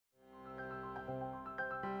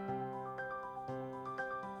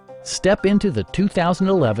Step into the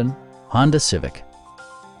 2011 Honda Civic.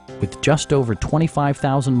 With just over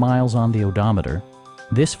 25,000 miles on the odometer,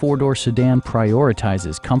 this four-door sedan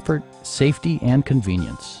prioritizes comfort, safety, and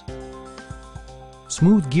convenience.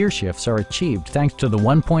 Smooth gear shifts are achieved thanks to the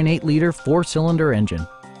 1.8-liter four-cylinder engine,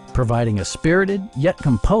 providing a spirited yet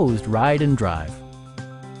composed ride and drive.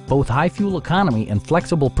 Both high fuel economy and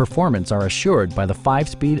flexible performance are assured by the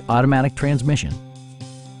 5-speed automatic transmission.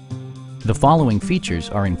 The following features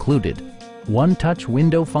are included: one-touch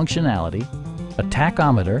window functionality, a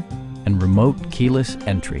tachometer, and remote keyless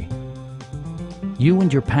entry. You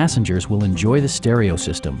and your passengers will enjoy the stereo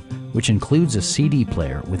system, which includes a CD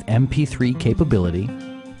player with MP3 capability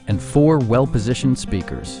and 4 well-positioned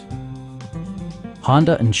speakers.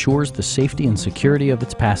 Honda ensures the safety and security of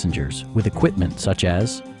its passengers with equipment such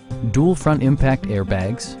as dual front impact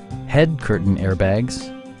airbags, head curtain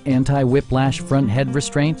airbags, anti-whiplash front head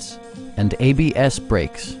restraints, and ABS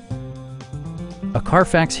brakes. A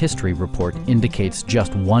Carfax history report indicates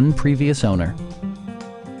just one previous owner.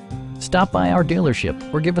 Stop by our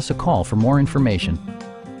dealership or give us a call for more information.